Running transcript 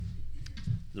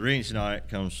The reading tonight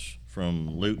comes from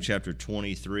Luke chapter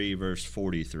 23, verse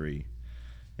 43.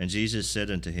 And Jesus said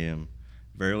unto him,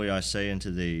 Verily I say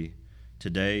unto thee,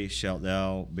 today shalt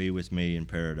thou be with me in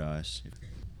paradise.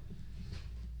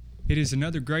 It is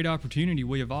another great opportunity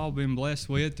we have all been blessed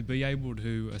with to be able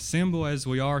to assemble as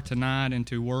we are tonight and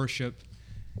to worship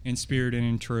in spirit and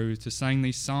in truth, to sing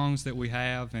these songs that we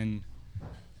have and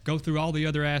go through all the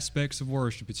other aspects of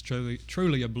worship. It's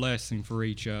truly a blessing for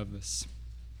each of us.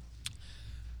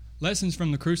 Lessons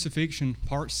from the Crucifixion,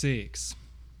 Part 6.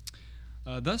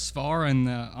 Thus far, on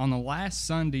the last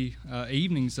Sunday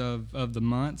evenings of the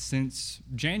month, since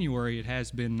January it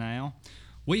has been now,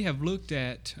 we have looked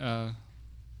at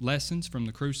lessons from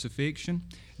the Crucifixion,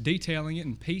 detailing it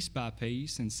in piece by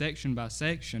piece and section by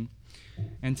section.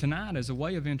 And tonight, as a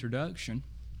way of introduction,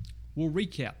 we'll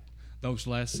recap those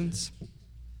lessons.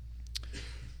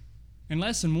 In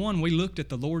Lesson 1, we looked at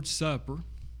the Lord's Supper,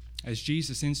 as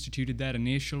Jesus instituted that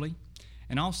initially,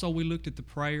 and also we looked at the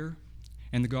prayer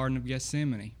in the Garden of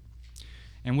Gethsemane.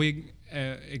 And we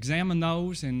examined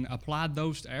those and applied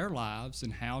those to our lives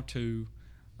and how to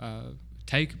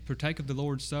partake of the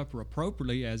Lord's Supper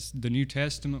appropriately as the New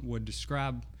Testament would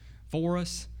describe for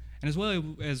us, and as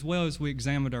well as we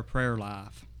examined our prayer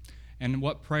life and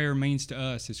what prayer means to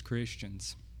us as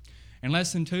Christians. In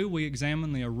Lesson 2, we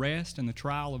examined the arrest and the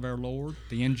trial of our Lord,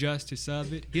 the injustice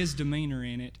of it, His demeanor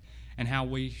in it, and how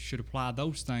we should apply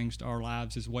those things to our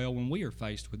lives as well when we are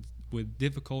faced with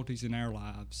difficulties in our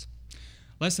lives.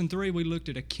 Lesson 3, we looked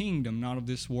at a kingdom not of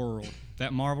this world,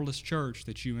 that marvelous church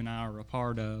that you and I are a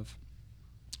part of.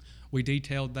 We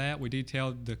detailed that. We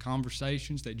detailed the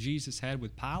conversations that Jesus had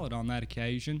with Pilate on that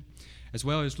occasion, as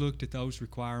well as looked at those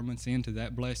requirements into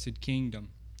that blessed kingdom.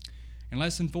 In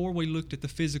Lesson 4, we looked at the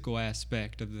physical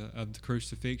aspect of the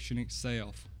crucifixion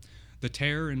itself, the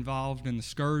terror involved in the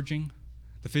scourging,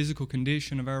 the physical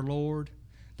condition of our Lord,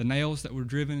 the nails that were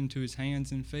driven into His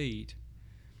hands and feet,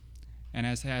 and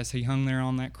as He hung there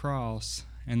on that cross.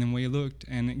 And then we looked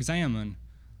and examined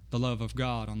the love of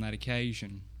God on that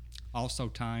occasion, also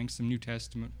tying some New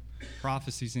Testament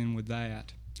prophecies in with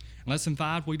that. In Lesson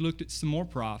 5, we looked at some more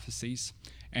prophecies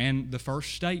and the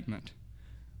first statement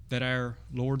that our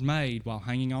Lord made while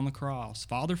hanging on the cross.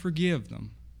 Father, forgive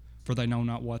them, for they know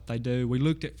not what they do. We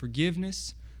looked at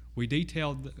forgiveness. We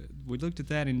looked at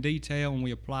that in detail, and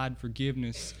we applied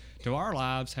forgiveness to our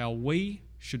lives, how we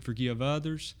should forgive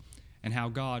others, and how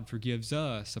God forgives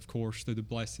us, of course, through the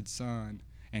blessed Son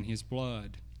and His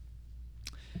blood.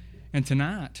 And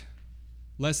tonight,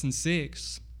 Lesson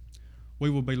 6, we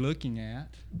will be looking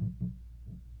at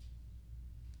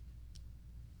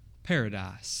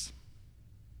paradise.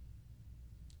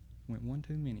 Went one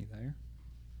too many there.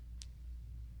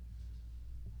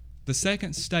 The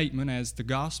second statement, as the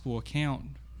gospel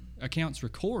accounts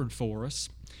record for us,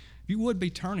 if you would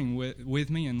be turning with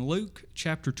me in Luke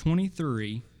chapter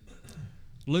 23,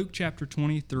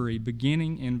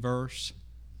 beginning in verses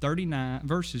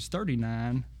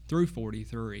 39 through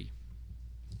 43.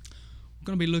 We're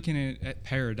going to be looking at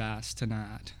paradise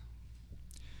tonight.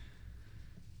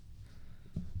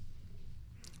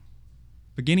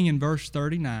 Beginning in verse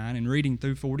 39 and reading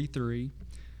through 43,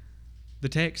 the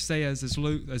text says, as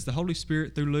the Holy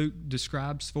Spirit through Luke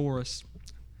describes for us,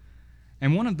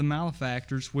 and one of the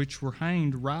malefactors which were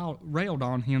hanged railed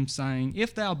on him, saying,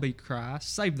 If thou be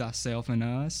Christ, save thyself and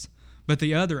us. But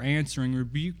the other answering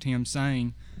rebuked him,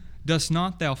 saying, Dost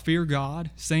not thou fear God,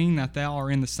 seeing that thou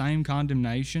art in the same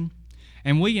condemnation?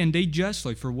 And we indeed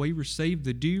justly, for we receive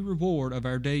the due reward of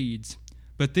our deeds.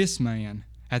 But this man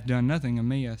hath done nothing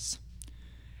amiss.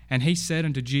 And he said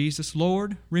unto Jesus,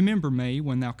 Lord, remember me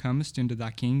when thou comest into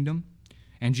thy kingdom.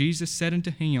 And Jesus said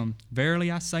unto him, Verily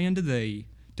I say unto thee,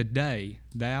 today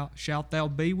shalt thou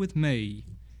be with me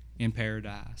in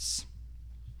paradise.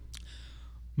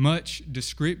 Much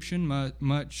description,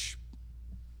 much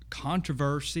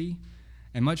controversy,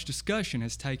 and much discussion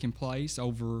has taken place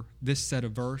over this set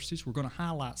of verses. We're going to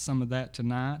highlight some of that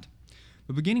tonight.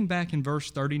 But beginning back in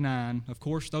verse 39, of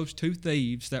course, those two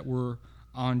thieves that were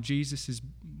on Jesus',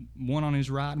 one on his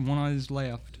right and one on his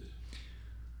left.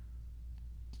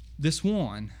 This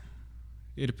one,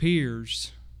 it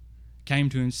appears, came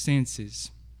to his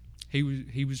senses. He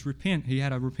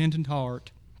had a repentant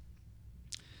heart.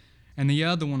 And the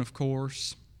other one, of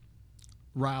course,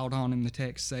 riled on him, the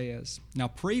text says. Now,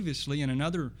 previously, in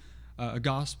another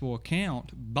gospel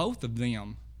account, both of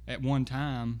them at one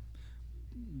time,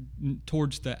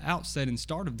 towards the outset and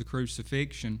start of the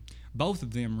crucifixion, both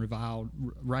of them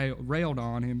railed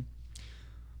on him.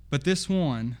 But this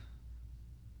one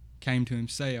came to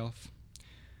himself.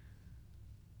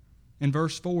 In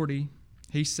verse 40,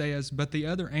 he says, "But the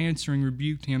other answering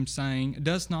rebuked him, saying,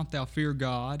 Dost not thou fear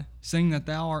God, seeing that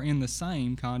thou art in the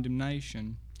same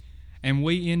condemnation? And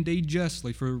we indeed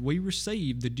justly, for we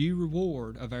receive the due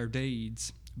reward of our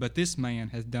deeds. But this man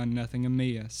hath done nothing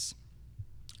amiss."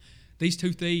 These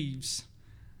two thieves,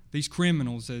 these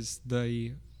criminals, as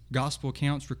the gospel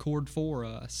accounts record for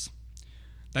us,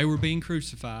 they were being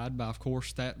crucified by, of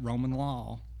course, that Roman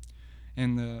law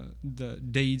and the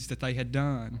deeds that they had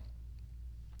done.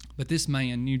 But this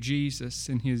man knew Jesus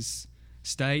in his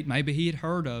state. Maybe he had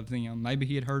heard of them. Maybe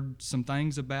he had heard some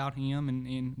things about him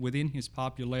and within his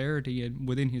popularity and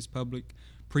within his public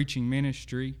preaching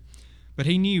ministry. But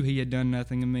he knew he had done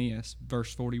nothing amiss,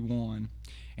 verse 41.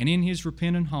 And in his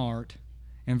repentant heart,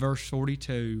 in verse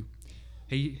 42,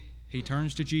 he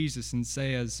turns to Jesus and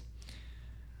says,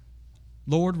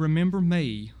 "Lord, remember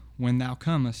me when thou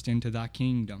comest into thy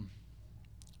kingdom."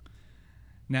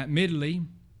 Now, admittedly,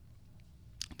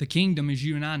 the kingdom, as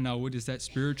you and I know it, is that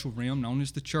spiritual realm known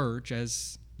as the church,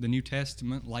 as the New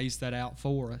Testament lays that out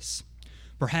for us.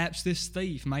 Perhaps this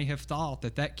thief may have thought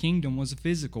that that kingdom was a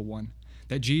physical one,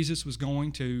 that Jesus was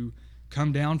going to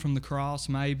come down from the cross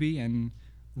maybe and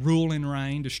rule and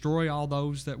reign, destroy all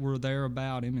those that were there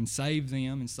about him and save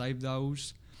them and save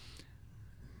those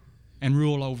and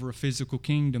rule over a physical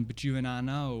kingdom. But you and I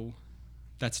know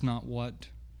that's not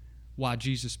why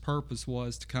Jesus' purpose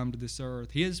was to come to this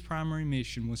earth. His primary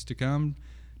mission was to come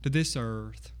to this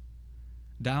earth,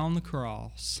 die on the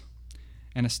cross,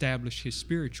 and establish his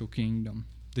spiritual kingdom,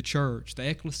 the church, the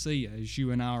ecclesia, as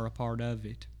you and I are a part of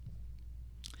it.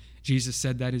 Jesus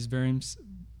said that himself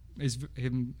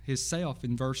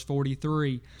in verse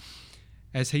 43,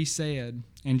 as he said,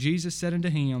 "And Jesus said unto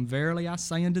him, Verily I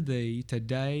say unto thee,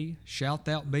 today shalt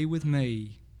thou be with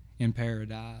me in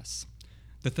paradise."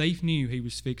 The thief knew he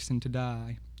was fixing to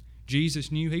die.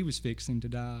 Jesus knew he was fixing to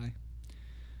die.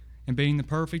 And being the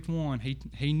perfect one,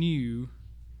 he knew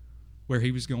where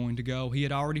he was going to go. He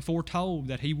had already foretold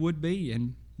that he would be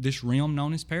in this realm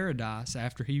known as paradise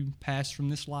after he passed from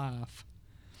this life.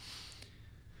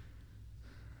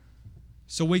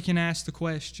 So we can ask the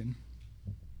question,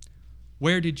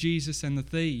 where did Jesus and the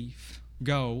thief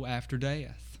go after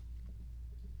death?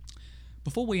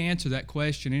 Before we answer that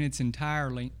question in its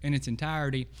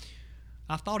entirety,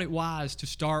 I thought it wise to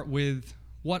start with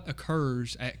what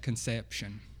occurs at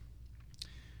conception.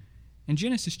 In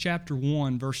Genesis chapter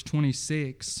 1, verse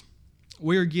 26,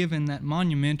 we are given that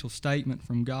monumental statement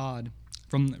from God,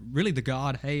 from really the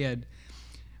Godhead,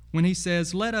 when he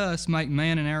says, "Let us make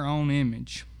man in our own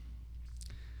image."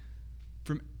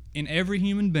 In every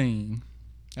human being,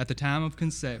 at the time of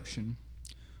conception,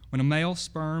 when a male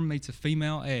sperm meets a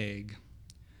female egg,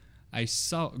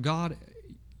 God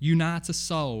unites a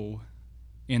soul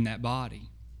in that body,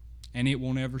 and it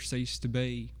will never cease to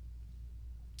be.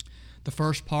 The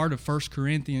first part of 2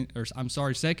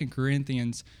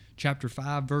 Corinthians chapter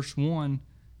 5, verse 1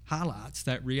 highlights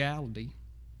that reality.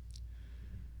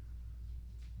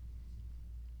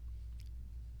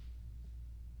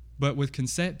 But with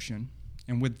conception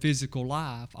and with physical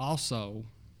life also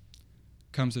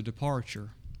comes a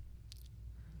departure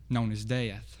known as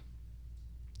death.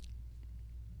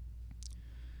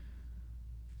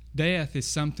 Death is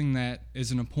something that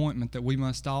is an appointment that we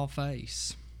must all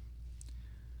face.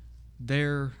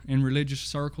 There, in religious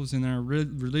circles, in our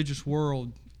religious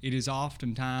world, it is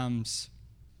oftentimes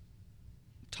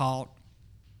taught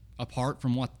apart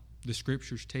from what the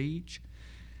Scriptures teach.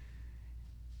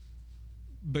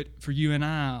 But for you and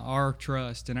I, our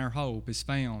trust and our hope is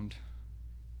found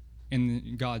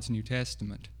in God's New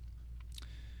Testament.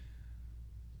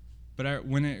 But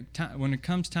when it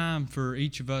comes time for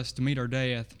each of us to meet our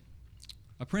death,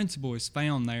 a principle is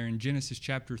found there in Genesis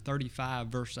chapter 35,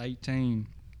 verse 18.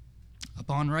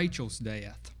 Upon Rachel's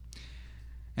death,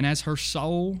 and as her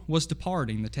soul was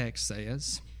departing, the text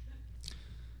says,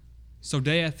 so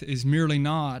death is merely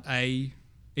not an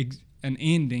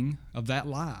ending of that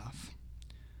life.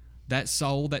 That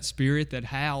soul, that spirit that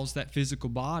housed that physical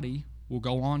body will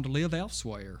go on to live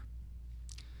elsewhere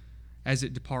as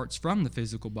it departs from the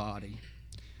physical body.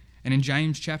 And in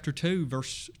James chapter 2,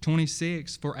 verse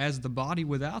 26, for as the body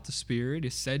without the spirit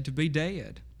is said to be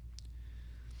dead.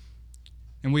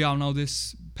 And we all know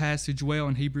this passage well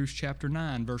in Hebrews chapter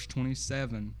 9, verse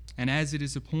 27. And as it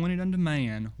is appointed unto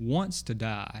man once to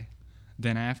die,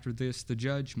 then after this the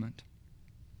judgment.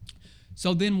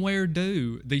 So then where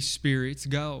do these spirits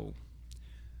go?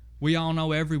 We all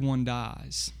know everyone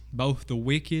dies, both the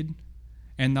wicked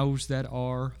and those that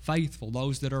are faithful,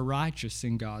 those that are righteous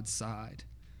in God's sight.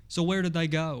 So where do they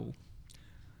go?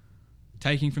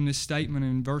 Taking from this statement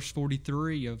in verse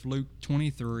 43 of Luke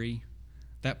 23,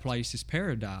 that place is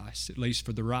paradise, at least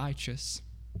for the righteous.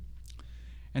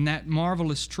 And that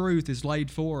marvelous truth is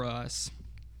laid for us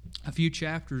a few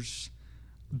chapters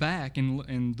back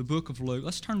in the book of Luke.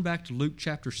 Let's turn back to Luke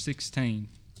chapter 16.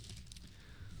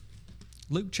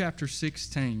 Luke chapter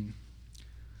 16.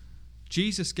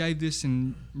 Jesus gave this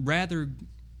in rather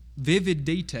vivid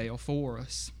detail for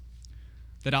us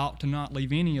that ought to not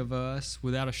leave any of us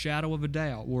without a shadow of a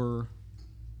doubt where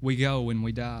we go when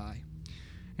we die.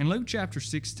 In Luke chapter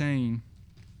 16,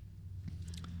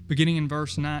 beginning in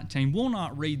verse 19, we'll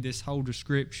not read this whole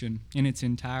description in its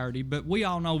entirety, but we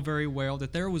all know very well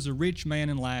that there was a rich man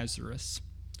and Lazarus,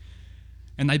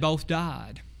 and they both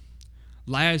died.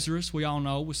 Lazarus, we all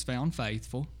know, was found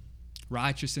faithful,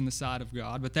 righteous in the sight of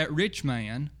God, but that rich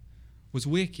man was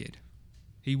wicked.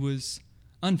 He was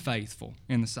unfaithful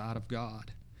in the sight of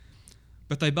God.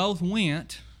 But they both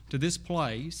went to this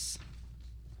place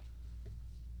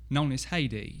known as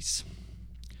Hades.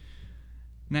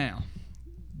 Now,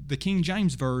 the King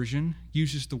James Version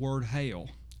uses the word hell,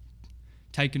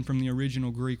 taken from the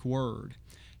original Greek word.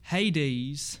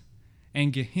 Hades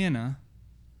and Gehenna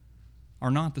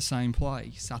are not the same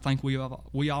place. I think we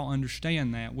all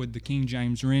understand that with the King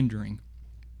James rendering.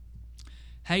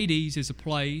 Hades is a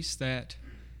place that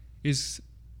is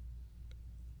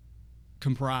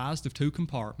comprised of two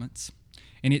compartments,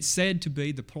 and it's said to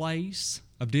be the place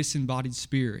of disembodied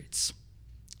spirits.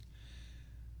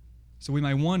 So we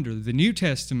may wonder, the New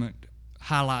Testament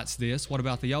highlights this. What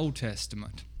about the Old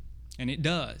Testament? And it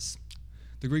does.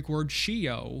 The Greek word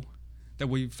Sheol that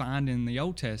we find in the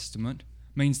Old Testament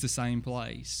means the same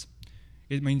place.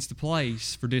 It means the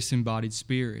place for disembodied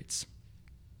spirits.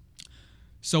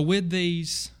 So with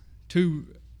these two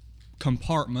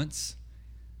compartments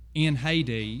in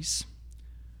Hades,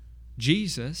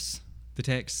 Jesus, the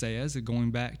text says, going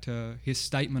back to his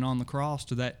statement on the cross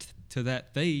to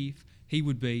that thief, he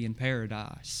would be in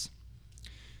paradise.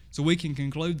 So we can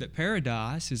conclude that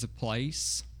paradise is a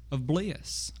place of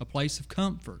bliss, a place of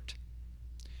comfort.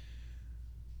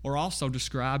 Or also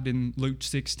described in Luke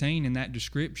 16, in that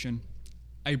description,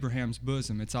 Abraham's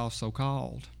bosom, it's also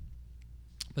called.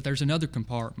 But there's another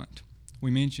compartment.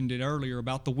 We mentioned it earlier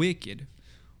about the wicked.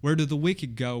 Where do the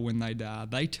wicked go when they die?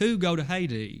 They too go to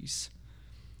Hades.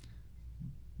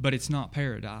 But it's not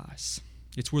paradise.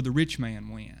 It's where the rich man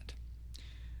went.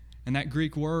 And that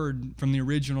Greek word from the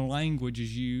original language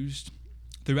is used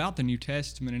throughout the New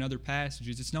Testament and other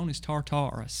passages. It's known as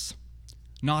Tartarus.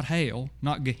 Not hell,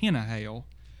 not Gehenna hell,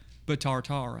 but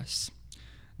Tartarus.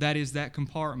 That is that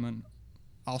compartment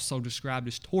also described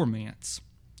as torments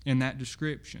in that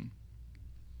description.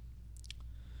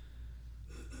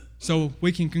 So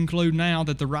we can conclude now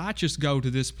that the righteous go to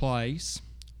this place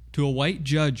to await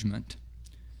judgment,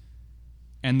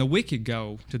 and the wicked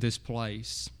go to this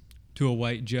place to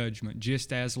await judgment,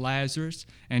 just as Lazarus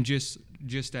and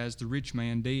just as the rich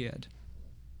man did.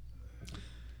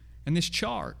 And this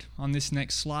chart on this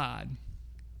next slide,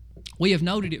 we have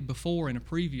noted it before in a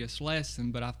previous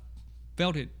lesson, but I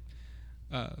felt it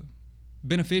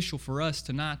beneficial for us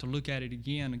tonight to look at it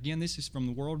again. Again, this is from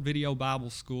the World Video Bible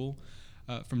School,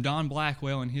 from Don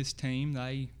Blackwell and his team.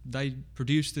 They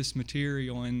produced this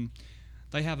material, and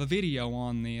they have a video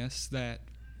on this that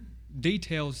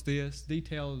details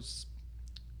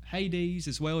Hades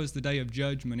as well as the Day of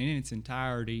Judgment in its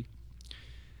entirety.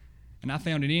 And I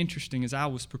found it interesting as I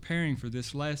was preparing for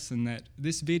this lesson that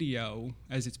this video,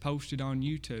 as it's posted on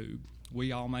YouTube,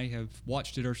 we all may have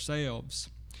watched it ourselves,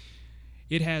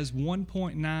 it has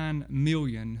 1.9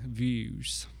 million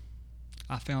views.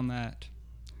 I found that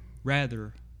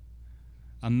rather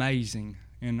amazing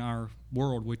in our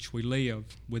world which we live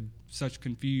with such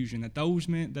confusion, that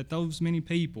those many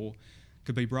people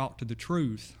could be brought to the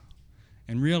truth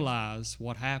and realize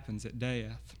what happens at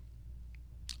death.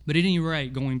 But at any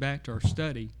rate, going back to our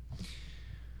study,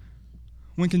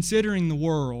 when considering the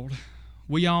world,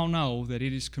 we all know that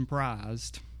it is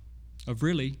comprised of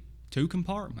really two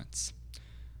compartments.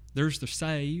 There's the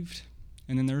saved,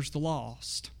 and then there's the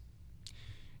lost.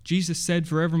 Jesus said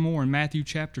forevermore in Matthew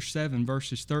chapter 7,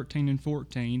 verses 13 and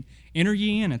 14, "Enter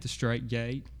ye in at the strait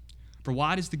gate, for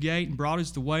wide is the gate, and broad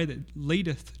is the way that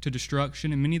leadeth to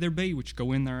destruction, and many there be which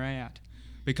go in thereat.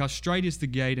 Because strait is the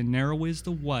gate, and narrow is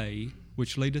the way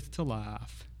which leadeth to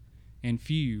life, and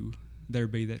few there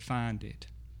be that find it."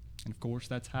 And of course,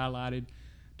 that's highlighted,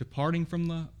 departing from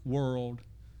the world,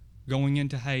 going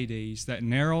into Hades, that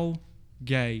narrow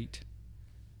gate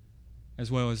as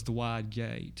well as the wide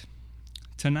gate.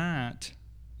 Tonight,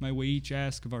 may we each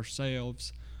ask of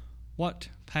ourselves, what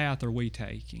path are we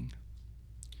taking?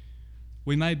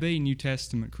 We may be New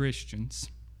Testament Christians,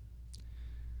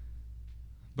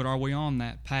 but are we on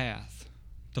that path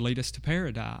to lead us to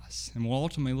paradise and will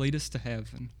ultimately lead us to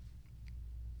heaven.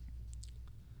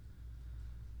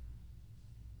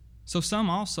 So some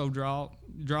also draw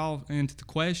into the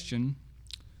question,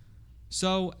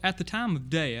 so at the time of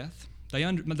death, they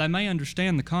may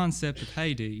understand the concept of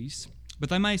Hades, but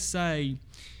they may say,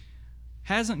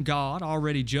 hasn't God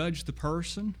already judged the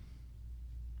person?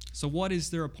 So what is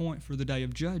there a point for the day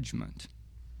of judgment?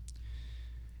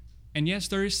 And yes,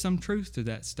 there is some truth to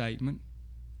that statement.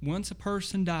 Once a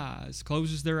person dies,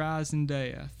 closes their eyes in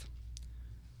death,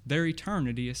 their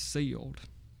eternity is sealed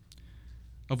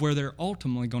of where they're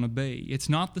ultimately going to be. It's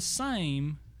not the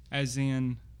same as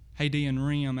in Hadean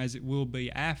Rim as it will be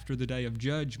after the day of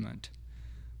judgment,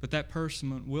 but that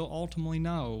person will ultimately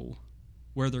know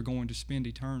where they're going to spend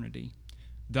eternity.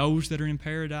 Those that are in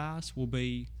paradise will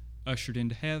be ushered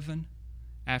into heaven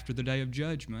after the day of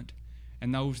judgment,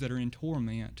 and those that are in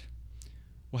torment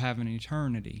will have an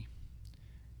eternity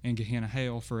in Gehenna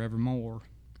hell forevermore.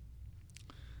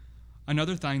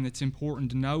 Another thing that's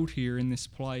important to note here in this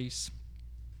place,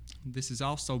 this has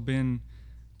also been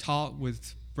taught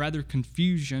with rather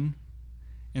confusion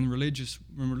in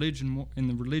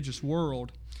the religious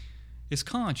world, is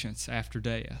conscience after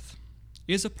death.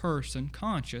 Is a person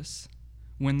conscious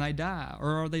when they die,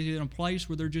 or are they in a place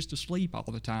where they're just asleep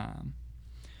all the time?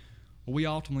 Well, we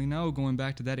ultimately know, going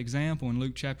back to that example in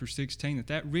Luke chapter 16,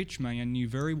 that rich man knew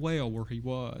very well where he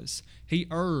was. He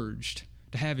urged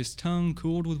to have his tongue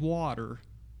cooled with water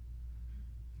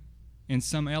in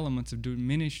some elements of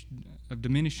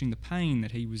diminishing the pain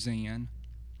that he was in.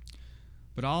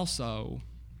 But also,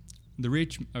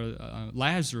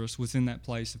 Lazarus was in that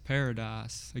place of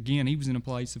paradise. Again, he was in a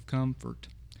place of comfort,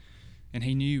 and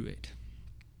he knew it.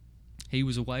 He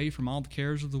was away from all the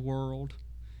cares of the world.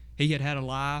 He had had a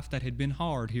life that had been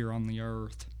hard here on the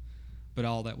earth, but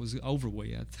all that was over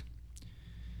with.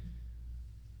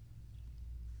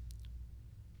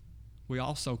 We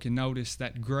also can notice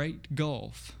that great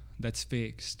gulf that's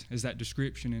fixed, as that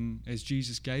description as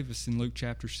Jesus gave us in Luke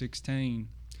chapter 16.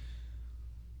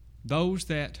 Those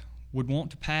that would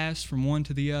want to pass from one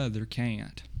to the other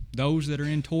can't. Those that are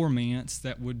in torments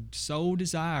that would so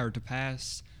desire to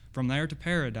pass from there to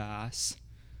paradise,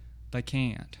 they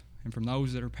can't. And from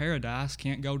those that are paradise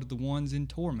can't go to the ones in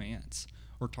torments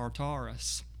or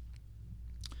Tartarus.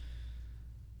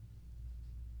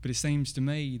 But it seems to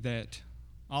me that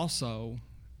also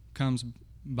comes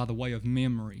by the way of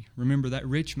memory. Remember, that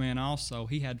rich man also,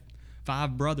 he had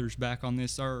 5 brothers back on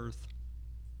this earth.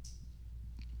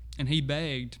 And he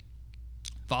begged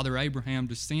Father Abraham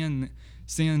to send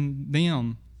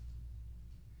them,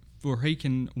 for he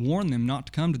can warn them not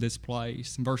to come to this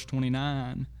place in verse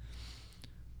 29.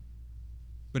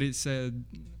 But it said,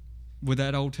 with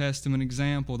that Old Testament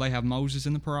example, they have Moses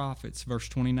and the prophets, verse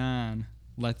 29,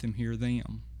 let them hear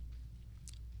them.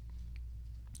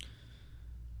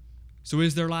 So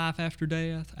is there life after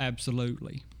death?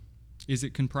 Absolutely. Is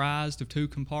it comprised of 2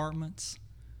 compartments?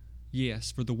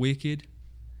 Yes, for the wicked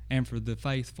and for the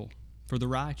faithful, for the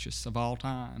righteous of all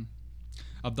time,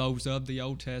 of those of the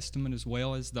Old Testament as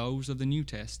well as those of the New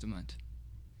Testament.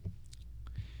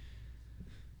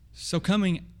 So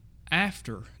coming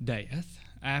after death,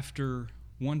 after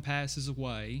one passes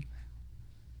away,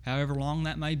 however long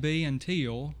that may be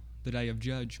until the day of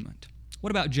judgment.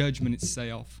 What about judgment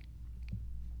itself?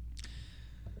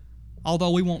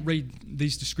 Although we won't read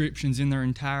these descriptions in their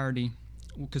entirety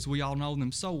because we all know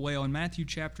them so well, in Matthew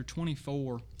chapter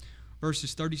 24,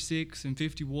 verses 36 and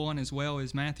 51, as well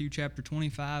as Matthew chapter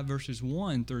 25, verses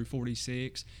 1 through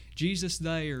 46, Jesus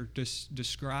there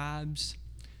describes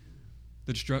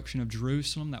the destruction of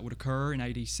Jerusalem that would occur in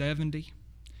AD 70.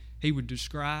 He would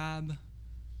describe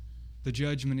the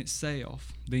judgment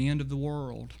itself, the end of the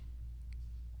world.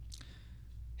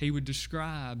 He would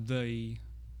describe that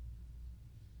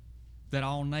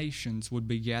all nations would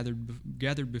be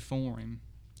gathered before him,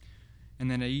 and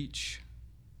that each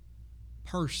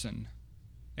person,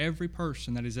 every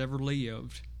person that has ever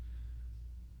lived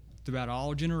throughout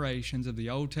all generations of the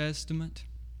Old Testament,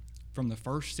 from the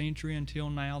first century until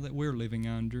now that we're living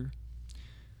under,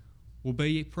 will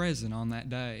be present on that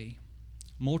day.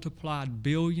 Multiplied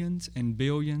billions and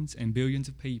billions and billions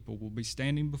of people will be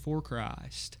standing before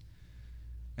Christ,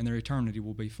 and their eternity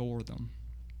will be for them.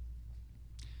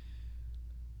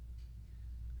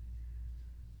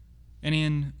 And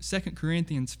in 2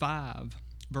 Corinthians 5,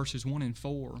 verses 1 and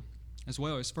 4, as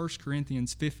well as 1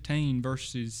 Corinthians 15,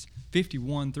 verses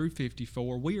 51 through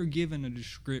 54, we are given a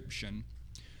description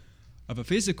of a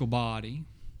physical body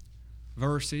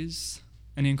versus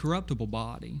an incorruptible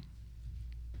body.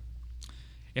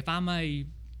 If I may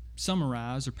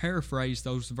summarize or paraphrase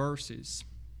those verses,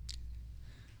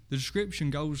 The description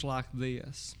goes like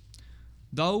this.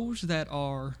 Those that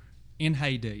are in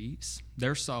Hades,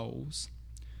 their souls,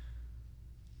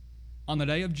 on the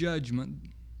day of judgment,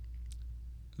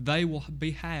 they will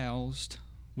be housed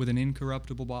with an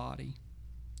incorruptible body.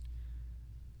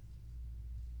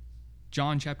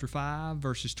 John chapter 5,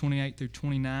 verses 28 through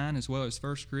 29, as well as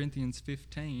 1 Corinthians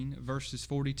 15, verses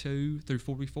 42 through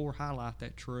 44 highlight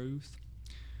that truth.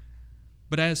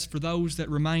 But as for those that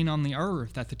remain on the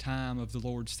earth at the time of the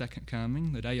Lord's second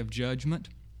coming, the day of judgment,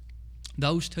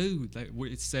 those too,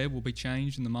 it said, will be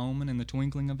changed in the moment, in the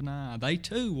twinkling of an eye. They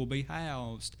too will be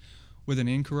housed with an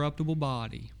incorruptible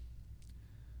body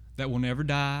that will never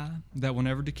die, that will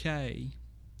never decay,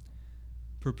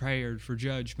 prepared for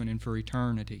judgment and for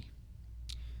eternity.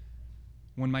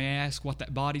 One may ask what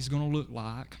that body's going to look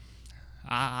like.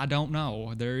 I don't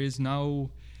know.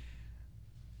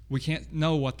 We can't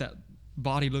know what that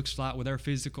body looks like with our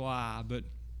physical eye, but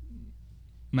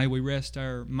may we rest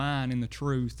our mind in the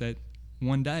truth that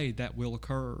one day that will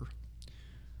occur.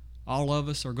 All of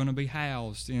us are going to be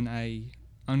housed in a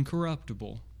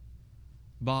uncorruptible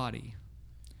body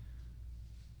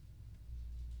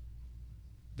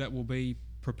that will be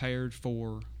prepared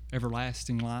for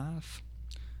everlasting life,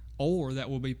 or that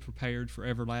will be prepared for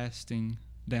everlasting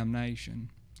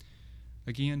damnation.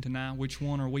 Again, tonight, which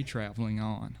one are we traveling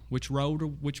on? Which road or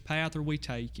which path are we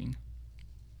taking?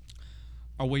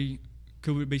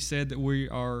 Could it be said that we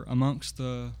are amongst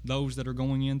those that are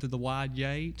going into the wide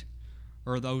gate,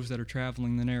 or those that are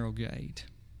traveling the narrow gate?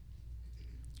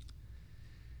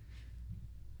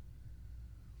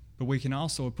 But we can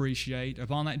also appreciate,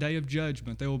 upon that day of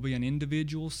judgment, there will be an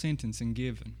individual sentencing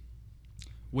given.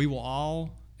 We will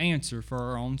all answer for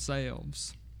our own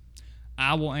selves.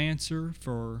 I will answer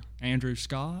for Andrew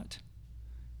Scott.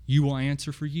 You will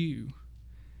answer for you.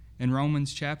 In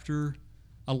Romans chapter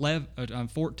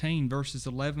 14, verses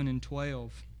 11 and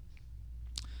 12,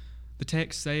 the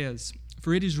text says,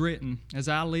 "For it is written, As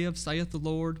I live, saith the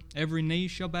Lord, every knee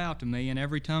shall bow to me, and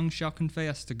every tongue shall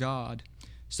confess to God.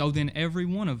 So then every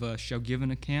one of us shall give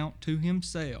an account to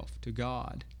himself to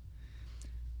God."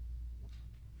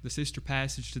 The sister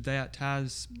passage to that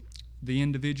ties the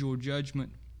individual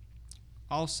judgment.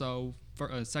 Also,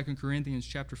 2 Corinthians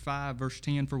chapter 5, verse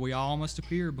 10, "For we all must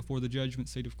appear before the judgment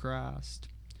seat of Christ,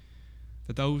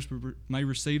 that those may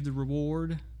receive the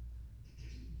reward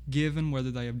given whether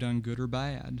they have done good or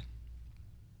bad."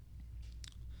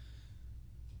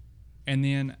 And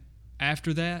then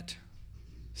after that,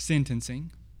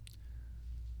 sentencing.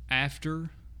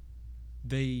 After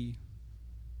the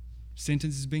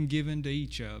sentence has been given to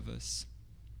each of us,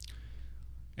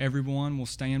 everyone will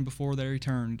stand before their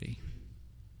eternity.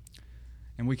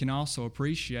 And we can also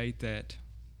appreciate that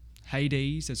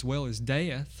Hades, as well as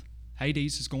death,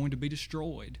 Hades is going to be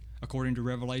destroyed. According to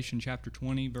Revelation chapter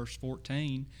 20, verse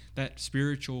 14, that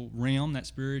spiritual realm,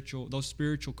 those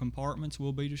spiritual compartments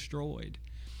will be destroyed.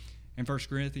 And 1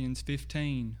 Corinthians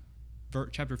 15,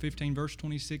 chapter 15, verse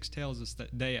 26 tells us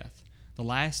that death, the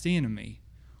last enemy,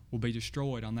 will be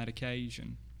destroyed on that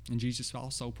occasion. And Jesus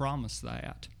also promised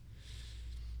that.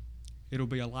 It'll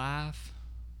be a life,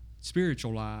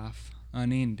 spiritual life,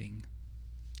 unending.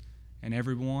 And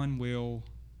everyone will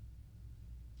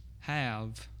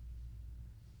have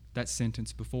that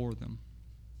sentence before them.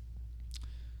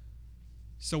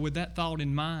 So with that thought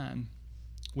in mind,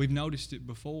 we've noticed it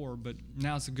before, but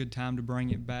now's a good time to bring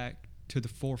it back to the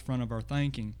forefront of our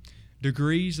thinking.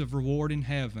 Degrees of reward in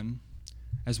heaven,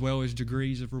 as well as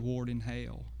degrees of reward in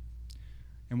hell.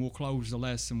 And we'll close the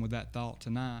lesson with that thought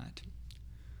tonight.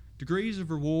 Degrees of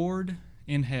reward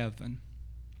in heaven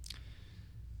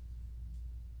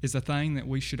is a thing that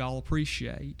we should all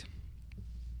appreciate.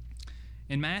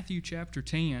 In Matthew chapter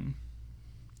 10,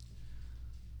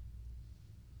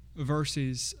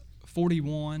 verses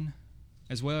 41,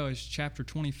 as well as chapter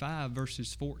 25,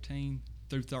 verses 14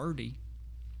 through 30,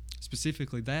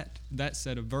 specifically that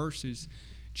set of verses,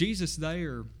 Jesus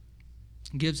there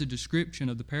gives a description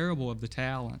of the parable of the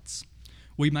talents.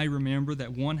 We may remember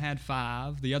that one had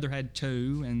 5, the other had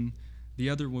 2, and the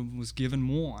other one was given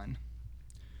 1.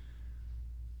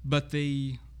 But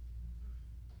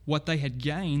what they had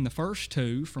gained, the first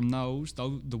 2 from those,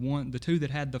 the 2 that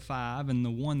had the 5 and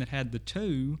the 1 that had the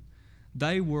 2,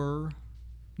 they were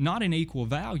not in equal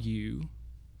value,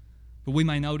 but we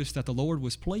may notice that the Lord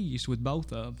was pleased with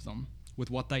both of them, with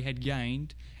what they had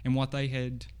gained and what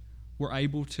they were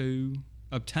able to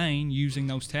obtain using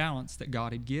those talents that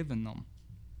God had given them.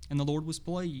 And the Lord was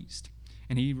pleased.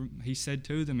 And he said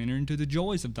to them, "Enter into the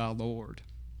joys of thy Lord."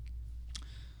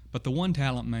 But the 1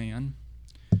 talent man,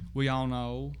 we all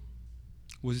know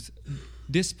was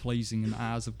displeasing in the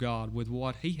eyes of God with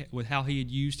how he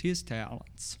had used his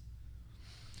talents.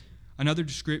 Another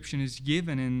description is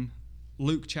given in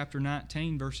Luke chapter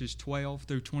 19, verses 12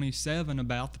 through 27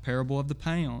 about the parable of the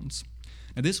pounds.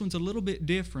 Now this one's a little bit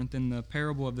different than the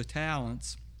parable of the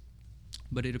talents,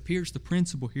 but it appears the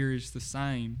principle here is the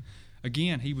same.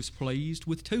 Again, he was pleased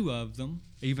with 2 of them,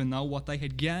 even though what they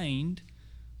had gained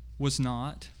was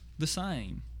not the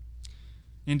same,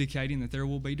 indicating that there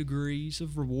will be degrees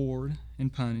of reward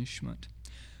and punishment.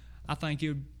 I think it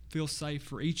would feel safe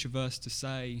for each of us to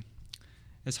say,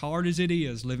 as hard as it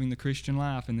is living the Christian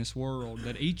life in this world,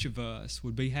 that each of us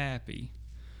would be happy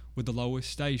with the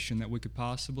lowest station that we could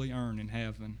possibly earn in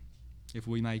heaven if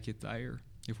we make it there,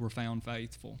 if we're found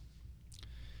faithful.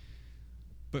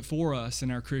 But for us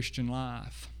in our Christian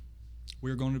life,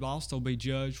 we're going to also be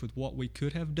judged with what we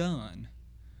could have done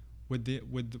with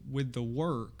the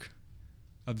work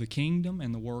of the kingdom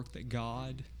and the work that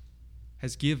God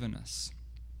has given us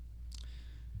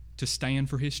to stand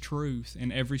for His truth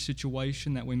in every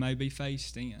situation that we may be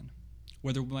faced in.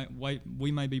 Whether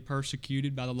we may be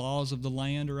persecuted by the laws of the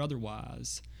land or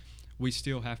otherwise, we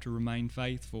still have to remain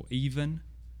faithful, even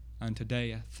unto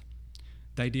death.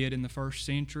 They did in the first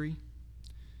century.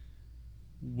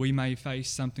 We may face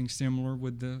something similar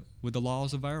with the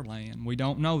laws of our land. We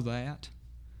don't know that,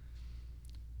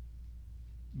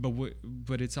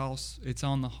 but it's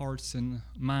on the hearts and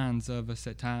minds of us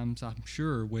at times, I'm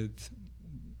sure, with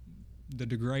the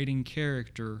degrading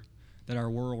character that our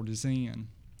world is in.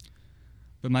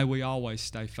 But may we always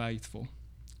stay faithful.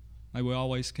 May we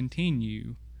always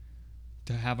continue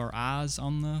to have our eyes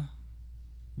on the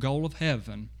goal of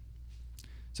heaven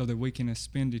so that we can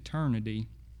spend eternity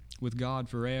with God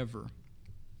forever.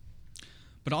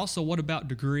 But also, what about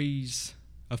degrees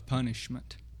of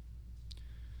punishment?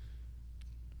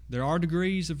 There are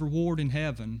degrees of reward in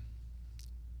heaven,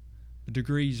 but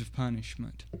degrees of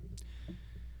punishment.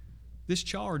 This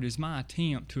chart is my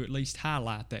attempt to at least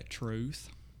highlight that truth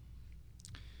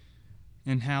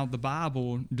and how the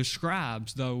Bible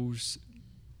describes those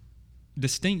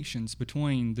distinctions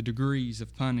between the degrees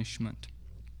of punishment.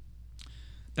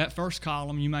 That first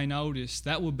column, you may notice,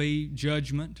 that will be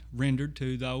judgment rendered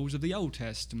to those of the Old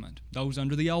Testament, those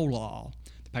under the Old Law,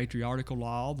 the patriarchal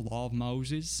law, the law of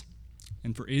Moses,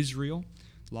 and for Israel,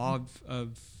 the law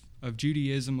of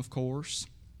Judaism, of course.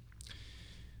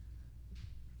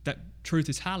 That truth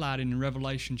is highlighted in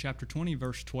Revelation chapter 20,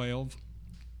 verse 12,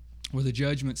 where the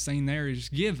judgment scene there is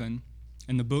given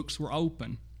and the books were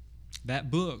open.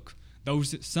 That book,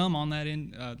 some on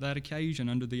that occasion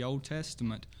under the Old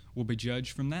Testament will be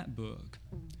judged from that book.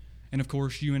 And of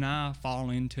course, you and I fall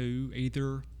into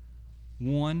either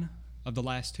one of the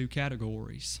last 2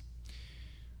 categories.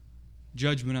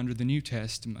 Judgment under the New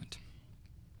Testament.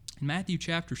 In Matthew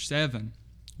chapter 7,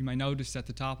 you may notice at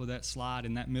the top of that slide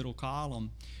in that middle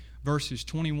column, verses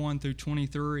 21 through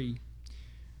 23,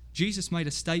 Jesus made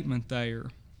a statement there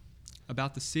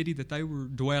about the city that they were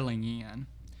dwelling in.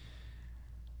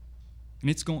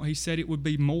 And he said it would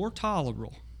be more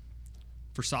tolerable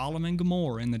for Sodom and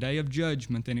Gomorrah in the day of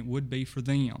judgment than it would be for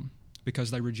them,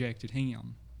 because they rejected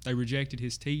Him. They rejected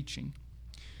His teaching.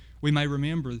 We may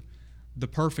remember the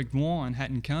perfect one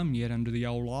hadn't come yet under the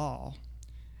old law.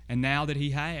 And now that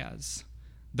He has,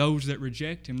 those that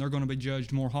reject Him, they're going to be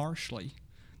judged more harshly.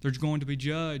 They're going to be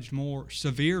judged more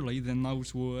severely than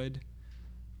those would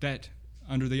that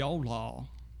under the old law,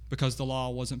 because the law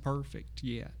wasn't perfect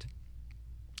yet.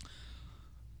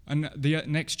 And the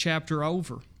next chapter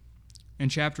over, in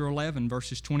chapter 11,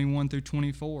 verses 21 through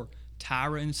 24,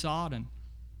 Tyre and Sidon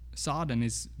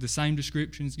is the same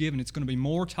description is given. It's going to be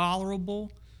more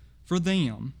tolerable for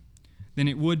them than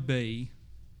it would be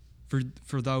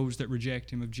for those that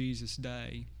reject Him of Jesus'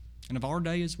 day and of our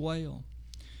day as well.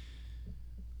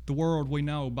 The world, we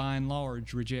know, by and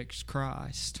large, rejects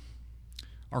Christ.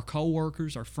 Our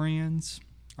co-workers, our friends,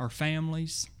 our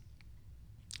families.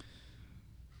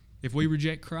 If we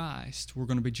reject Christ, we're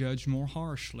going to be judged more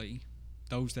harshly,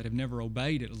 those that have never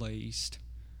obeyed at least,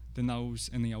 than those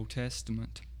in the Old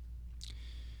Testament.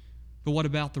 But what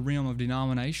about the realm of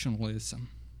denominationalism?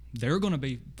 They're going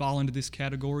to fall into this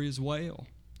category as well.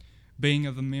 Being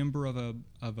a member of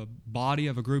a body,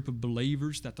 of a group of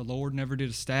believers that the Lord never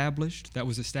did establish, that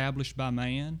was established by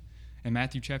man. In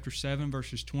Matthew chapter 7,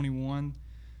 verses 21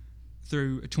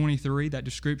 through 23, that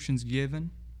description's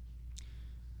given.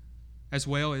 As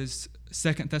well as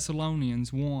 2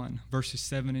 Thessalonians 1, verses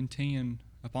 7 and 10,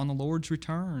 upon the Lord's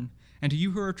return. And to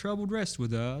you who are troubled, rest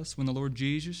with us, when the Lord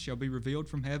Jesus shall be revealed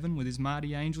from heaven with His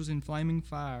mighty angels in flaming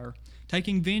fire,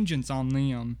 taking vengeance on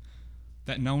them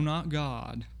that know not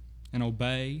God, and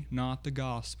obey not the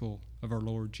gospel of our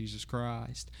Lord Jesus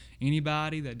Christ.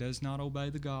 Anybody that does not obey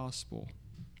the gospel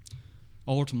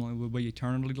ultimately will be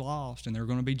eternally lost, and they're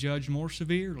going to be judged more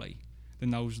severely than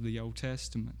those of the Old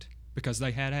Testament, because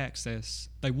they had access.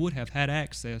 They would have had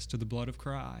access to the blood of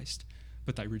Christ,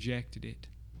 but they rejected it.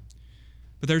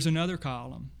 But there's another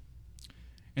column,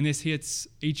 and this hits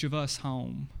each of us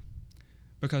home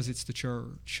because it's the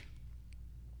church.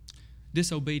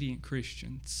 Disobedient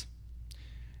Christians.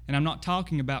 And I'm not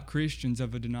talking about Christians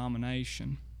of a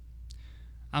denomination.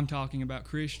 I'm talking about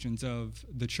Christians of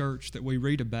the church that we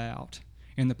read about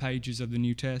in the pages of the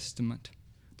New Testament,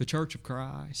 the Church of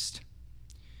Christ.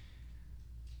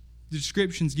 The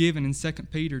description's given in 2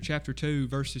 Peter chapter 2,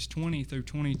 verses 20 through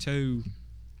 22,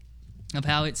 of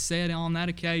how it's said on that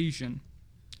occasion.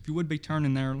 If you would be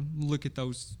turning there, look at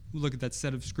that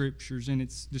set of scriptures in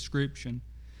its description.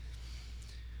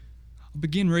 I'll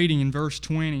begin reading in verse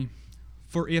 20.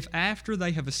 For if after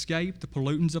they have escaped the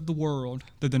pollutants of the world,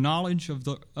 through the knowledge of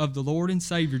the Lord and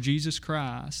Savior Jesus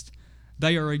Christ,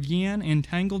 they are again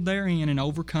entangled therein and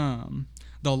overcome,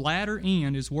 the latter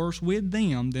end is worse with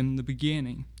them than the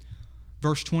beginning.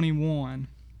 Verse 21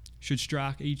 should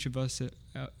strike each of us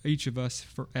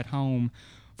at home.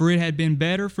 For it had been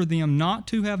better for them not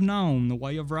to have known the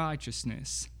way of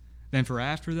righteousness, than for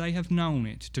after they have known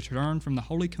it, to turn from the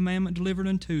holy commandment delivered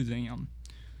unto them.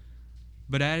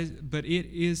 But it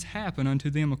is happened unto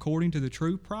them according to the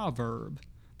true proverb,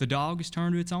 the dog is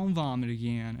turned to its own vomit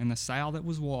again, and the sow that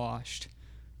was washed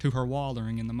to her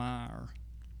wallowing in the mire.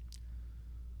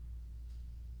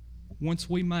 Once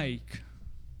we make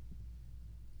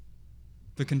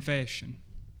the confession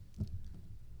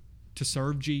to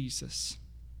serve Jesus,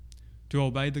 to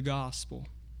obey the gospel,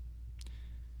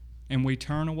 and we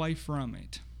turn away from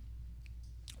it,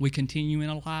 we continue in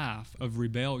a life of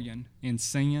rebellion in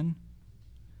sin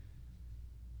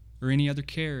or any other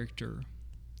character,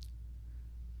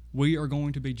 we are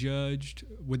going to be judged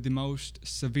with the most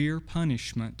severe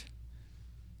punishment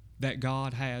that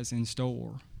God has in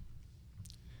store.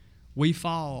 We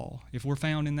fall, if we're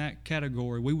found in that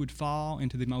category, we would fall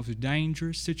into the most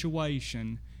dangerous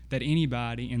situation that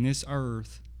anybody in this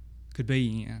earth could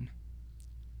be in.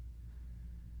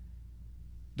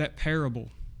 That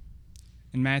parable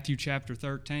in Matthew chapter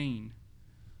 13,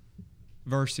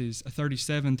 verses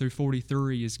 37 through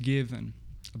 43 is given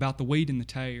about the wheat and the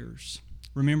tares.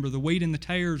 Remember, the wheat and the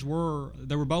tares were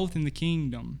both in the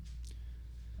kingdom.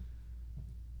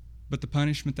 But the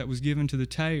punishment that was given to the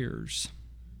tares,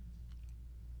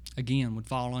 again, would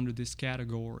fall under this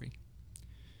category.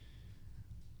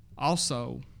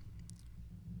 Also,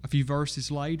 a few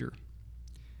verses later,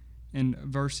 in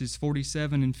verses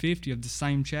 47 and 50 of the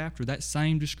same chapter, that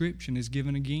same description is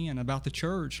given again about the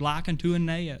church, like unto a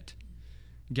net,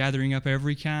 gathering up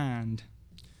every kind.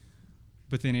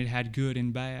 But then it had good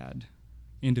and bad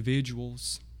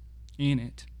individuals in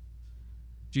it.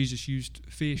 Jesus used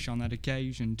fish on that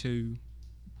occasion to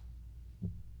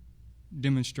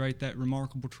demonstrate that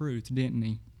remarkable truth, didn't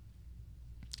he?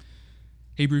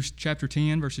 Hebrews chapter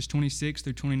 10, verses 26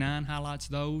 through 29 highlights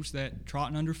those that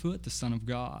trot underfoot the Son of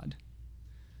God.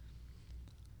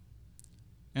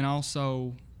 And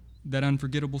also that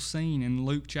unforgettable scene in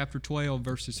Luke chapter 12,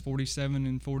 verses 47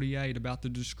 and 48 about the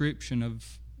description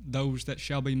of those that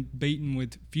shall be beaten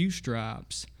with few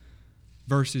stripes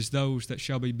versus those that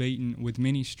shall be beaten with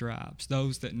many stripes.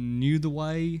 Those that knew the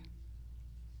way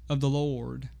of the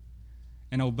Lord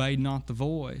and obeyed not the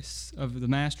voice of the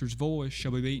Master's voice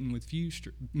shall be beaten with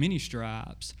many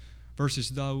stripes,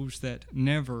 versus those that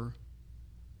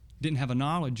didn't have a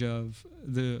knowledge of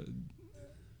the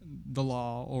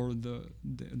law or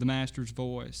the Master's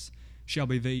voice shall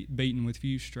be beaten with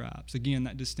few stripes. Again,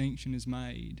 that distinction is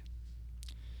made.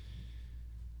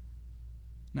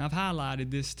 Now, I've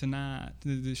highlighted this tonight,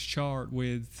 this chart,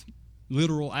 with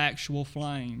literal, actual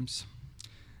flames,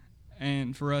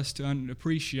 and for us to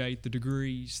appreciate the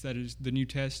degrees that the New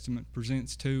Testament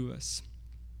presents to us.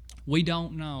 We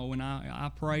don't know, and I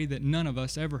pray that none of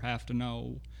us ever have to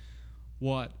know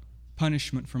what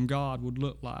punishment from God would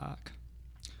look like.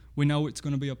 We know it's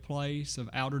going to be a place of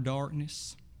outer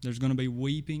darkness. There's going to be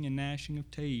weeping and gnashing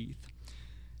of teeth.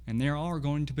 And there are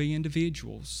going to be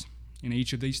individuals in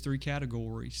each of these three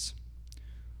categories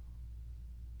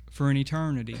for an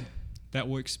eternity that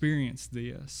will experience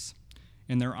this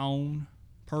in their own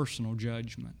personal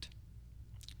judgment.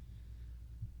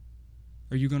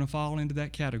 Are you going to fall into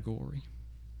that category?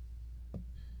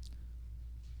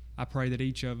 I pray that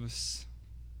each of us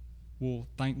will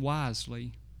think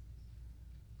wisely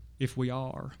if we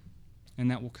are, and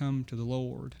that will come to the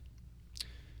Lord.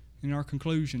 In our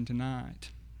conclusion tonight,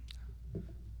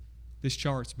 This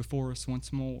chart's before us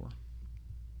once more.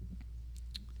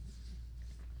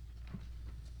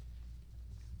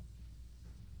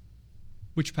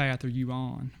 Which path are you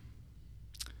on?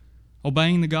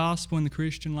 Obeying the gospel in the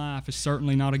Christian life is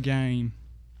certainly not a game.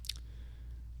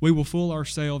 We will fool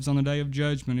ourselves on the day of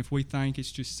judgment if we think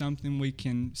it's just something we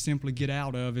can simply get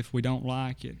out of if we don't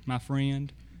like it. My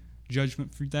friend,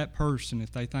 judgment for that person,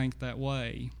 if they think that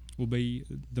way, will be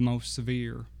the most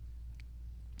severe.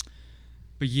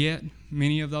 But yet,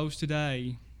 many of those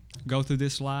today go through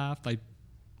this life, they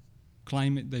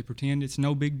claim it, they pretend it's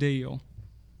no big deal,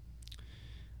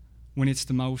 when it's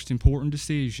the most important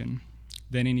decision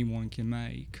that anyone can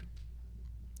make.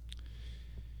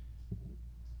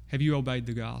 Have you obeyed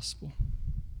the gospel?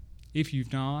 If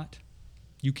you've not,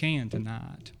 you can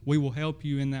tonight. We will help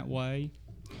you in that way.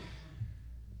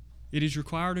 It is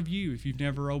required of you if you've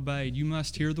never obeyed. You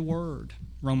must hear the word.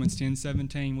 Romans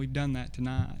 10:17, we've done that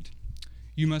tonight.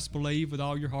 You must believe with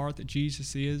all your heart that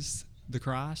Jesus is the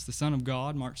Christ, the Son of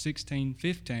God, Mark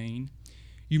 16:15.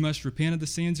 You must repent of the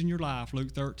sins in your life,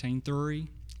 Luke 13:3.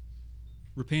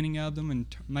 Repenting of them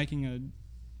and making a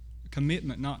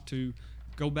commitment not to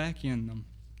go back in them.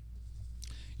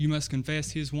 You must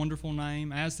confess His wonderful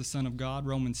name as the Son of God,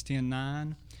 Romans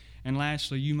 10:9. And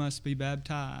lastly, you must be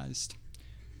baptized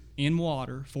in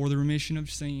water for the remission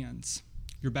of sins.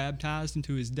 You're baptized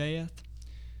into His death.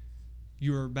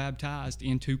 You are baptized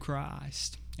into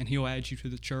Christ, and He'll add you to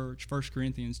the church, 1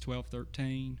 Corinthians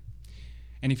 12:13.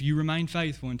 And if you remain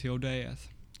faithful until death,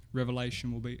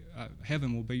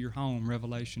 heaven will be your home,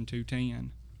 Revelation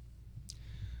 2:10.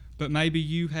 But maybe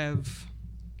you have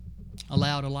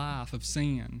allowed a life of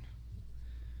sin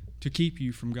to keep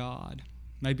you from God.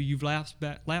 Maybe you've lapsed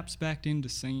back into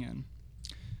sin.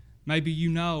 Maybe you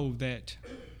know that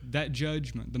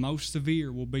judgment, the most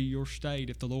severe, will be your state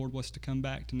if the Lord was to come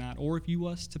back tonight, or if you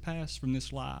was to pass from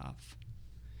this life.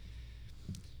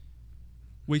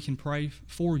 We can pray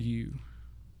for you.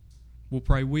 We'll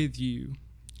pray with you,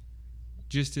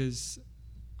 just as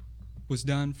was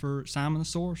done for Simon the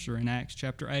sorcerer in Acts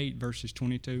chapter 8, verses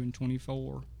 22 and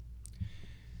 24.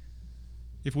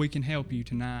 If we can help you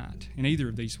tonight in either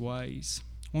of these ways,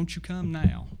 won't you come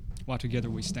now while together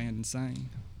we stand and sing?